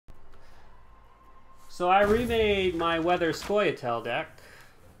So I remade my Weather Scoia'tael deck.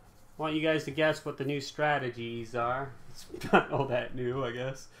 I want you guys to guess what the new strategies are. It's not all that new, I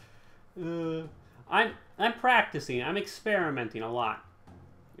guess. I'm practicing. I'm experimenting a lot,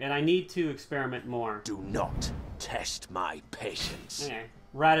 and I need to experiment more. Do not test my patience. Okay.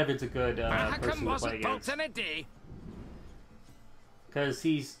 Radovid's a good person to play against, because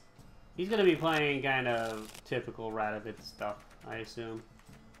he's gonna be playing kind of typical Radovid stuff, I assume.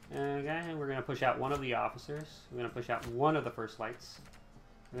 Okay, we're gonna push out one of the officers. We're gonna push out one of the first lights.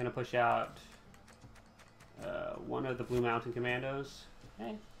 We're gonna push out one of the Blue Mountain Commandos.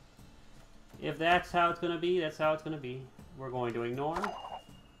 Okay. If that's how it's gonna be, that's how it's gonna be. We're going to ignore.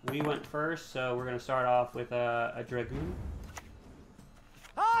 We went first, so we're gonna start off with a Dragoon.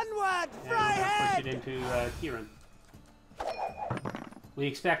 Onward, Fryhead! Push it into Kieran. We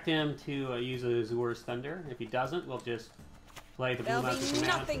expect him to use Azur's Thunder. If he doesn't, we'll just play the Blue Mountain Command. There'll be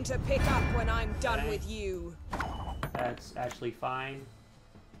nothing to pick up when I'm done with you. That's actually fine.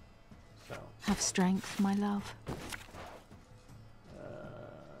 So. Have strength, my love.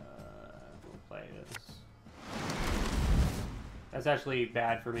 We'll play this. That's actually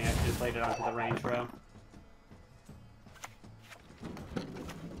bad for me. I should have played it onto the range row.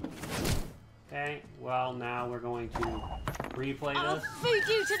 Okay, well now we're going to replay this. I'll feed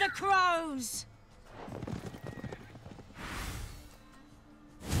you to the crows!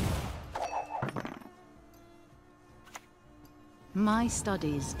 My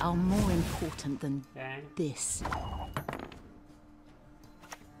studies are more important than okay. This.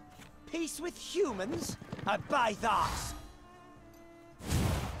 Peace with humans? I buy that!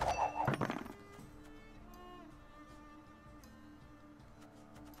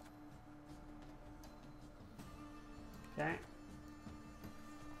 Okay.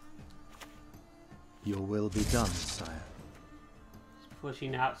 Your will be done, sire. Just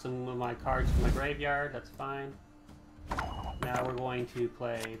pushing out some of my cards from my graveyard, that's fine. Now we're going to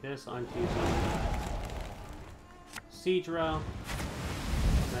play this onto some Siege Row.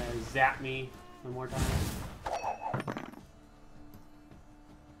 Zap me one more time.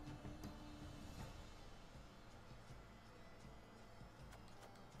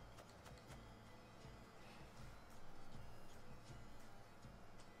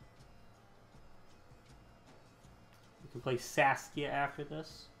 We can play Saskia after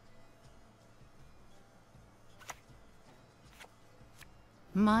this.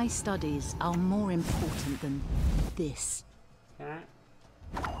 My studies are more important than this. Okay.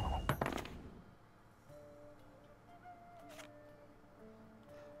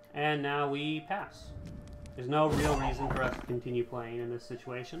 And now we pass. There's no real reason for us to continue playing in this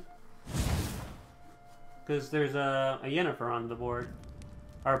situation, because there's a Yennefer on the board.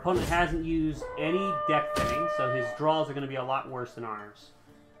 Our opponent hasn't used any deck fitting, so his draws are going to be a lot worse than ours.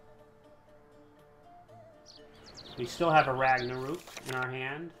 We still have a Ragnarok in our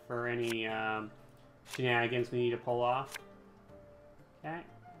hand for any shenanigans we need to pull off. Okay,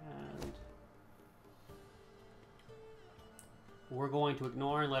 and we're going to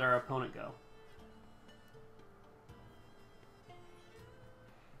ignore and let our opponent go.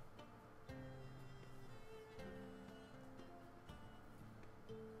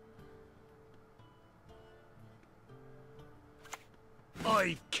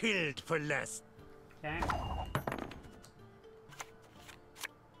 I've killed for less. Okay.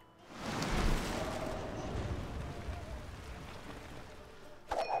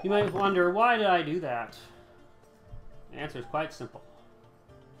 You might wonder, why did I do that? The answer is quite simple.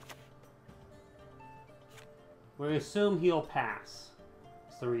 We assume he'll pass.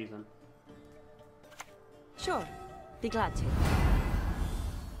 That's the reason. Sure. Be glad to.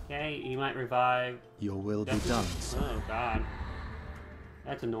 Okay, he might revive. Your will be done, sir. Oh, God.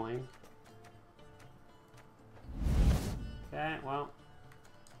 That's annoying. Okay, well.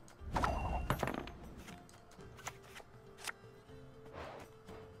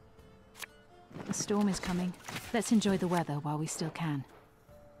 The storm is coming. Let's enjoy the weather while we still can.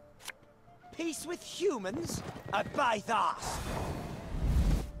 Peace with humans? I buy that!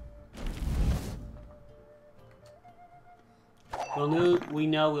 We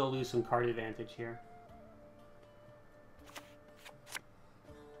know we'll lose some card advantage here.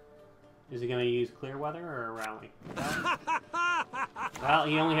 Is he going to use Clear Weather or a Rally? Well,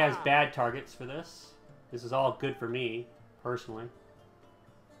 he only has bad targets for this. This is all good for me, personally.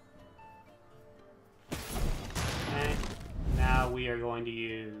 Okay. Now we are going to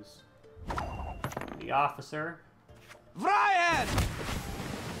use the Officer. Ryan!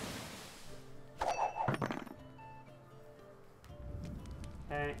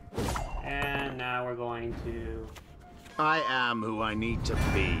 Okay. And now we're going to... I am who I need to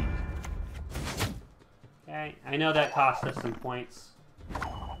be. Okay, I know that cost us some points,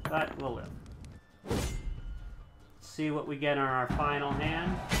 but we'll live. Let's see what we get on our final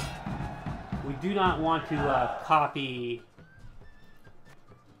hand. We do not want to copy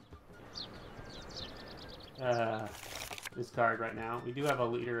this card right now. We do have a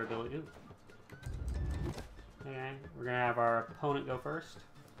leader ability. Ooh. Okay, we're gonna have our opponent go first.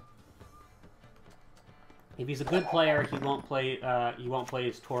 If he's a good player, he won't play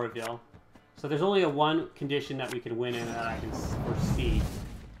his Toraville. So there's only one condition that we can win in that I can foresee.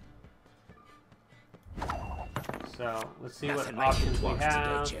 So let's see what options we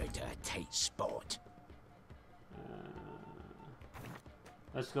have. To get you to a tight spot.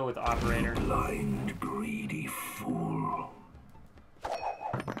 Let's go with Operator. Blind, greedy fool.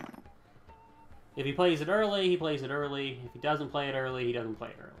 If he plays it early, he plays it early. If he doesn't play it early, he doesn't play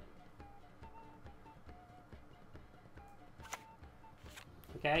it early.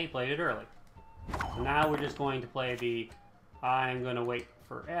 Okay, he played it early. So now we're just going to play the I'm going to wait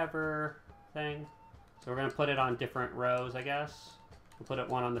forever thing. So we're going to put it on different rows, I guess. We'll put it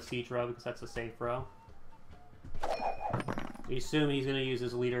one on the siege row because that's a safe row. We assume he's going to use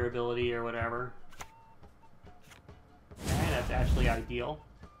his leader ability or whatever. Okay, that's actually ideal.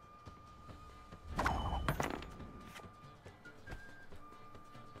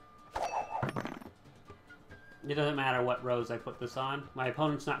 It doesn't matter what rows I put this on. My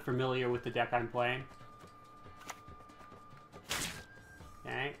opponent's not familiar with the deck I'm playing.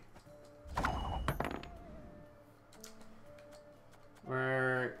 Okay.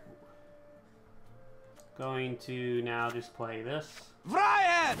 We're going to now just play this.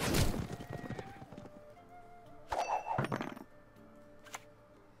 Riot!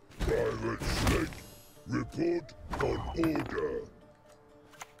 Private Snake, report on order.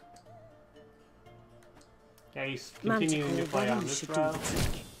 Okay, he's continuing to play on this row.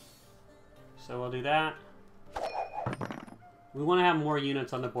 So we'll do that. We want to have more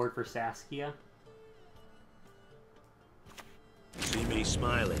units on the board for Saskia. See me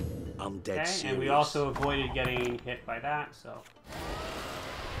smiling. I'm dead serious. And we also avoided getting hit by that, so.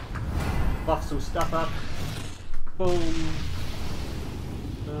 Buff some stuff up. Boom.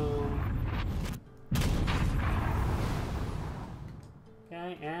 Boom.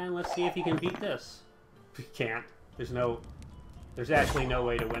 Okay, and let's see if he can beat this. We can't. There's actually no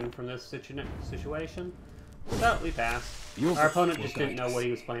way to win from this situation. So we pass. Our opponent just didn't know what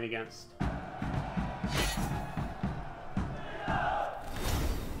he was playing against.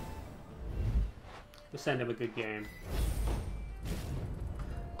 We'll send him a good game.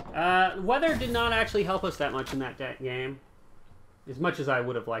 Weather did not actually help us that much in that game. As much as I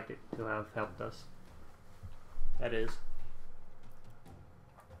would have liked it to have helped us. That is.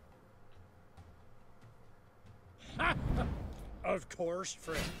 Of course,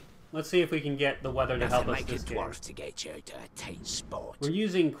 friend. Let's see if we can get the weather to help us this game. Dwarf to get you to a tight spot. We're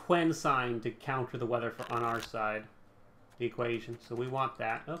using Quen sign to counter the weather on our side, the equation. So we want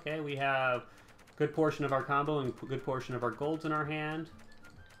that. Okay, we have a good portion of our combo and a good portion of our golds in our hand.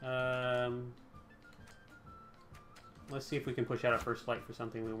 Let's see if we can push out a first light for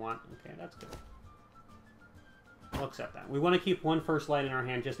something we want. Okay, that's good. We'll accept that. We want to keep one first light in our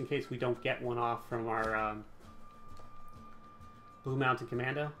hand just in case we don't get one off from our Blue Mountain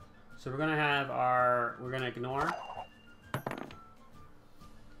Commando. So we're gonna have we're gonna ignore.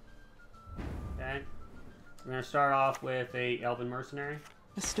 Okay. We're gonna start off with a Elven Mercenary.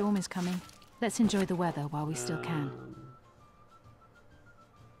 A storm is coming. Let's enjoy the weather while we still can.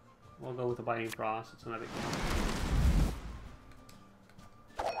 We'll go with a Biting Frost. It's not a big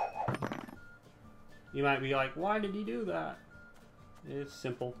deal. You might be like, why did he do that? It's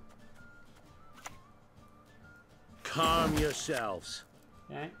simple. Calm yourselves.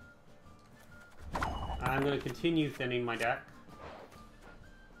 Okay. I'm going to continue thinning my deck.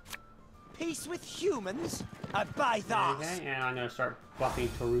 Peace with humans? Abide that. Okay, and I'm going to start buffing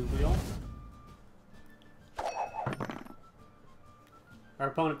Toruviel. Our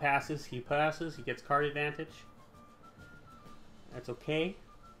opponent passes, he gets card advantage. That's okay.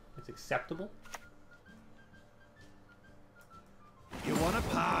 That's acceptable. You wanna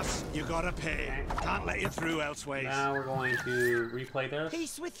pass, you gotta pay. Okay. Can't let you through elsewise. Now we're going to replay this.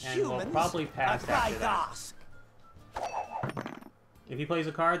 Peace with and humans? we'll probably pass after that. That. If he plays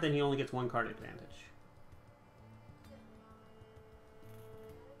a card, then he only gets one card advantage.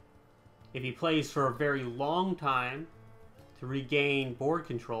 If he plays for a very long time to regain board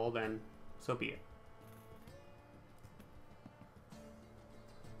control, then so be it.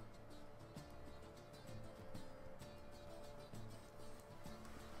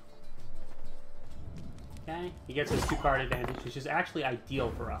 Okay, he gets his 2-card advantage, which is actually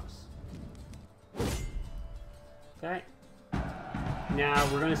ideal for us. Okay. Now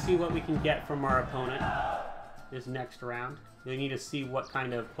we're going to see what we can get from our opponent this next round. We need to see what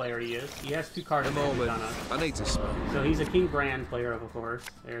kind of player he is. He has 2 card advantage on us. I need to smoke. So he's a King Brand player, of course.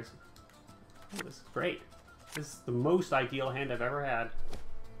 There's. Oh, this is great. This is the most ideal hand I've ever had.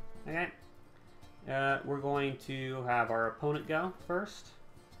 Okay. We're going to have our opponent go first.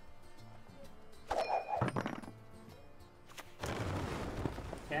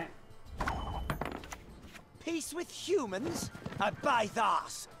 Okay. Peace with humans? I buy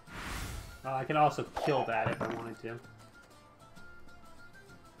that. I can also kill that if I wanted to.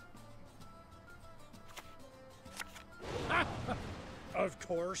 Of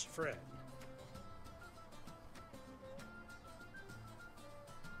course, Fred.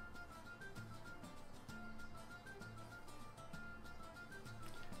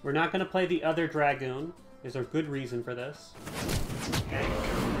 We're not going to play the other Dragoon. There's a good reason for this. Okay.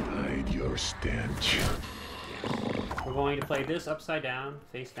 Hide your stench. We're going to play this upside down,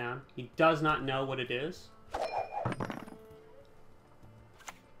 face down. He does not know what it is.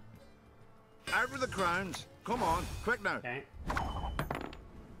 Out with the crowns. Come on, quick now. Okay.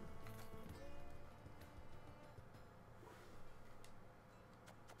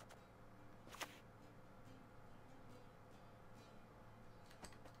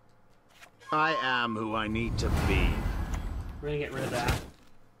 I am who I need to be. We're going to get rid of that.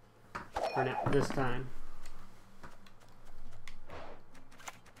 For now, this time.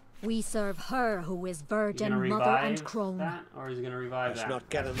 We serve her who is He's virgin, gonna mother, revive and crone. that, or is he going to revive Let's that? not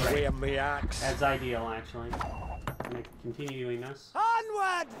get in the That's way great. of me axe. That's ideal, actually. I'm going to continue doing this.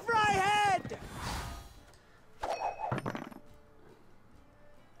 Onward, Fryhead!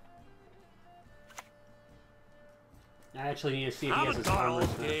 I actually need to see if he has his armor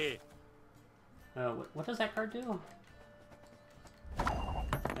smith. What does that card do?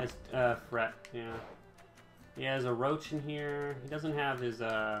 That's fret, yeah. He has a roach in here. He doesn't have his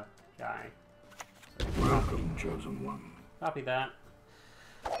guy. Welcome, chosen one. Copy that.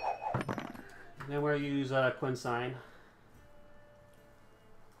 Then we'll use Quinsign.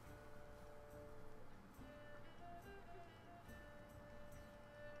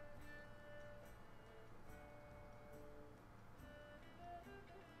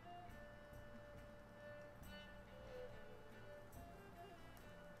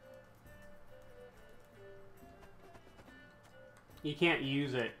 You can't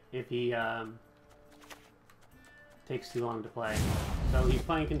use it if he takes too long to play. So he's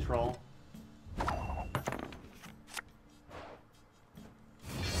playing control.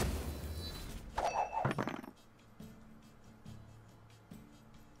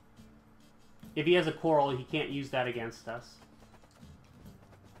 If he has a coral, he can't use that against us.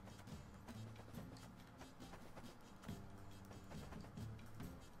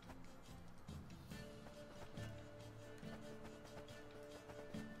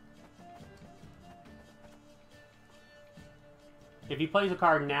 If he plays a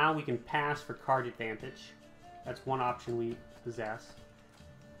card now, we can pass for card advantage. That's one option we possess.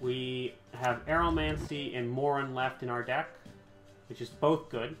 We have Aeromancy and Morin left in our deck, which is both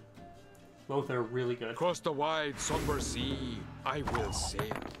good. Both are really good. Across the wide, somber sea, I will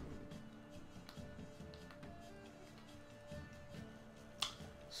sail.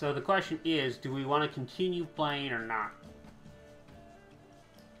 So the question is, do we want to continue playing or not?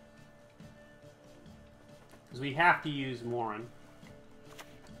 Because we have to use Morin.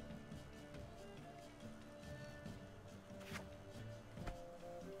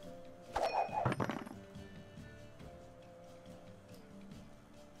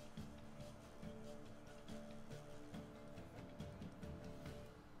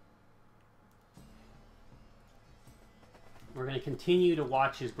 We're going to continue to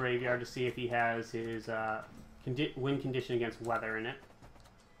watch his graveyard to see if he has his win condition against weather in it.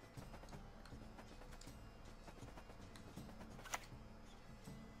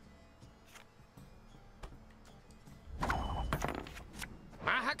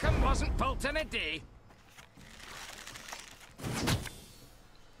 Mahakam wasn't built in a day.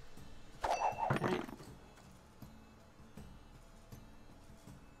 Okay.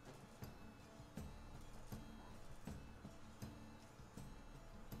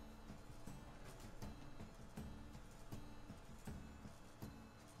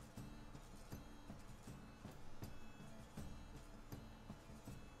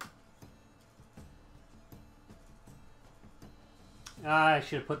 I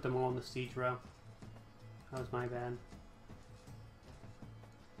should have put them all in the siege row. That was my bad.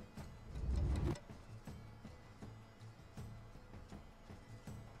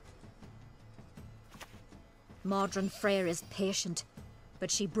 Modron Freyr is patient,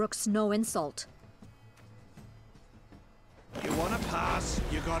 but she brooks no insult. Pass.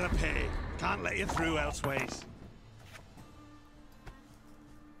 You gotta pay. Can't let you through elseways.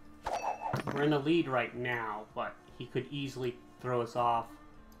 We're in the lead right now, but he could easily throw us off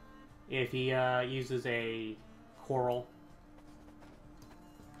if he uses a coral.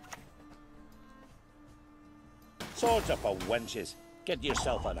 Swords up for wenches. Get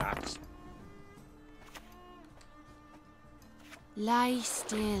yourself an axe. Lie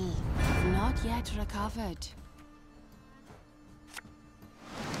still. I've not yet recovered.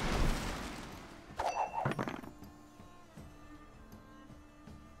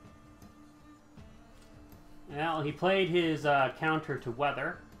 Well, he played his counter to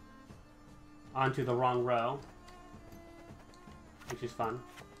weather onto the wrong row, which is fun.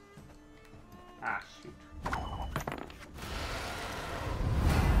 Ah, shoot.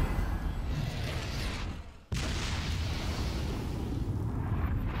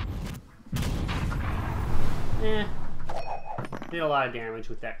 Did a lot of damage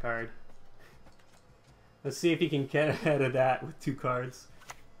with that card. Let's see if he can get ahead of that with 2 cards.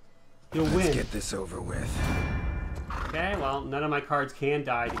 He'll win. Let's get this over with. Okay, well, none of my cards can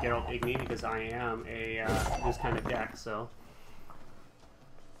die to Geralt Igni because I am a this kind of deck, so.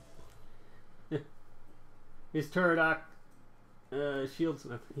 His Turdock shields.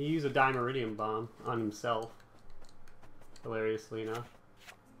 He used a Dimeridium bomb on himself. Hilariously enough.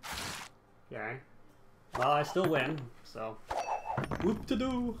 Okay. Well, I still win, so. Whoop to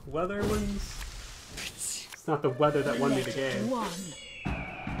do! Weather wins. It's not the weather that won me the game.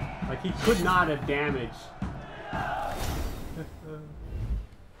 Like, he could not have damaged.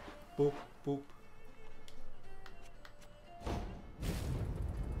 Boop, boop.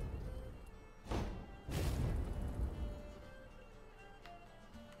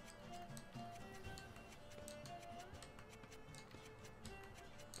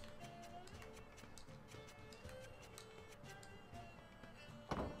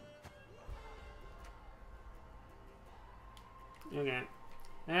 Okay.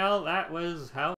 Well, that was how